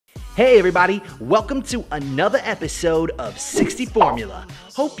Hey everybody, welcome to another episode of 60 Formula.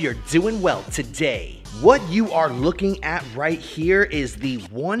 Hope you're doing well today. What you are looking at right here is the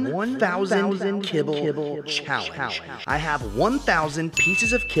 1,000 kibble challenge. I have 1,000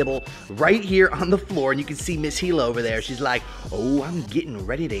 pieces of kibble right here on the floor, and you can see Miss Hila over there. She's like, oh, I'm getting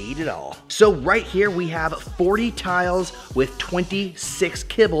ready to eat it all. So right here we have 40 tiles with 26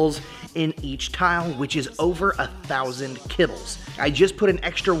 kibbles in each tile, which is over 1,000 kibbles. I just put an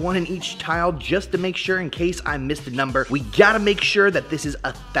extra one in each tile just to make sure in case I missed a number. We gotta make sure that this is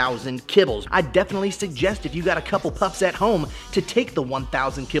 1,000 kibbles. I definitely suggest if you got a couple pups at home to take the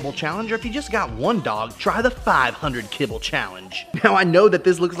 1,000 kibble challenge, or if you just got one dog, try the 500 kibble challenge. Now I know that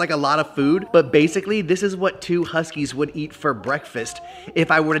this looks like a lot of food, but basically this is what 2 Huskies would eat for breakfast if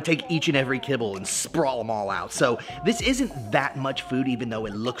I were to take each and every kibble and sprawl them all out. So this isn't that much food, even though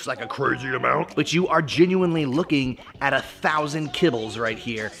it looks like a crazy amount, but you are genuinely looking at 1,000 kibbles right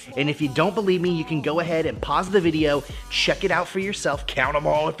here. And if you don't believe me, you can go ahead and pause the video, check it out for yourself, count them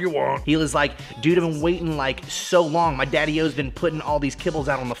all if you want. Hila's like, dude, I've been waiting like so long. My daddy-o's been putting all these kibbles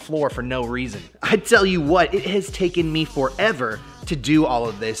out on the floor for no reason. I tell you what, it has taken me forever to do all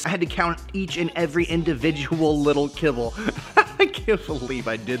of this. I had to count each and every individual little kibble. I can't believe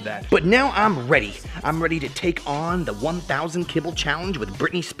I did that. But now I'm ready. I'm ready to take on the 1,000 kibble challenge with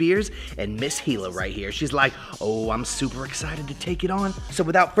Britney Spears and Miss Hila right here. She's like, oh, I'm super excited to take it on. So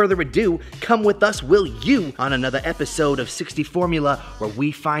without further ado, come with us, will you, on another episode of 60 Formula, where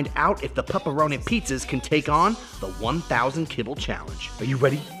we find out if the pepperoni pizzas can take on the 1,000 kibble challenge. Are you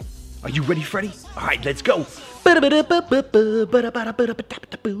ready? Are you ready, Freddy? All right, let's go.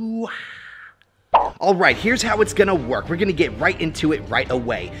 All right, here's how it's gonna work. We're gonna get right into it right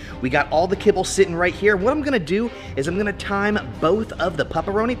away. We got all the kibble sitting right here. What I'm gonna do is I'm gonna time both of the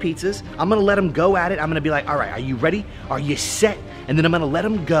pepperoni pizzas. I'm gonna let them go at it. I'm gonna be like, all right, are you ready? Are you set? And then I'm gonna let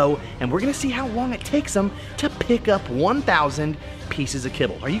them go, and we're gonna see how long it takes them to pick up 1,000 pieces of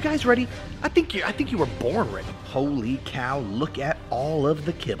kibble. Are you guys ready? I think you were born ready. Holy cow, look at all of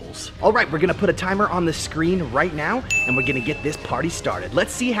the kibbles. All right, we're gonna put a timer on the screen right now, and we're gonna get this party started.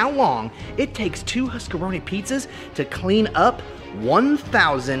 Let's see how long it takes 2 Huskaroni pizzas to clean up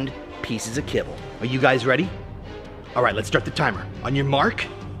 1,000 pieces of kibble. Are you guys ready? All right, let's start the timer. On your mark,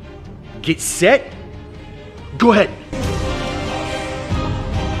 get set, go ahead.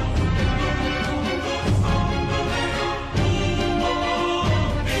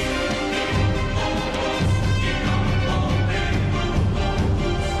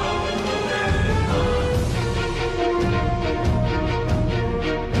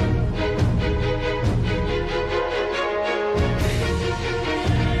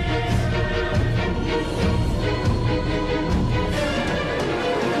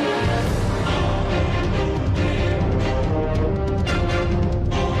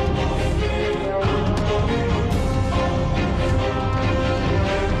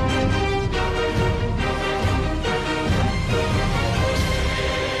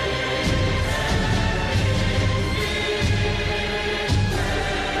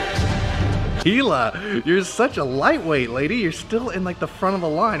 Hila, you're such a lightweight, lady. You're still in like the front of the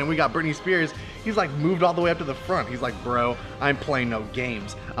line, and we got Britney Spears. He's like moved all the way up to the front. He's like, bro, I'm playing no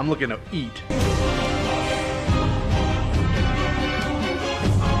games. I'm looking to eat.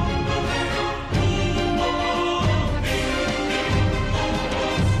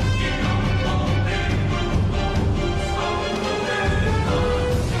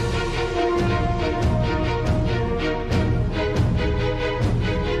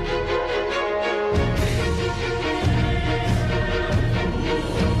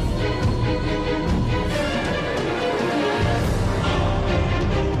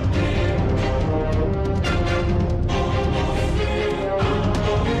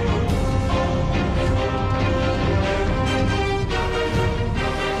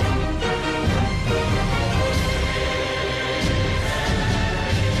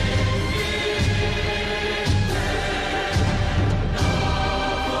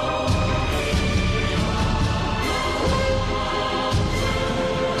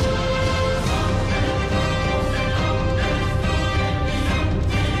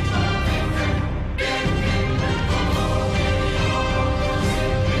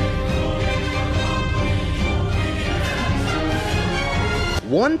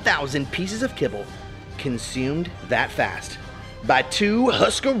 "1,000 pieces of kibble consumed that fast by 2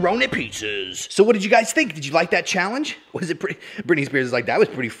 Huskaroni pizzas." So what did you guys think? Did you like that challenge? Was it pretty? Britney Spears is like, that was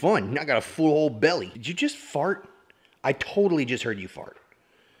pretty fun. I got a full whole belly. Did you just fart? I totally just heard you fart.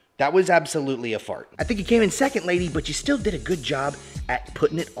 That was absolutely a fart. I think you came in second, lady, but you still did a good job at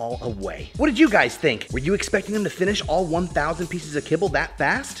putting it all away. What did you guys think? Were you expecting them to finish all 1,000 pieces of kibble that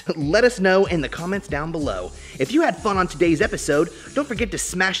fast? Let us know in the comments down below. If you had fun on today's episode, don't forget to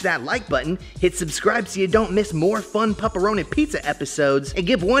smash that like button, hit subscribe so you don't miss more fun pepperoni pizza episodes, and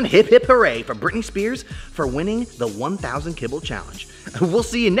give one hip hip hooray for Britney Spears for winning the 1,000 Kibble Challenge. We'll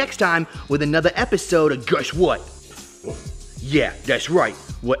see you next time with another episode of Guess What? Yeah, that's right.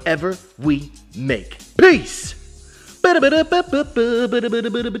 Whatever we make. Peace!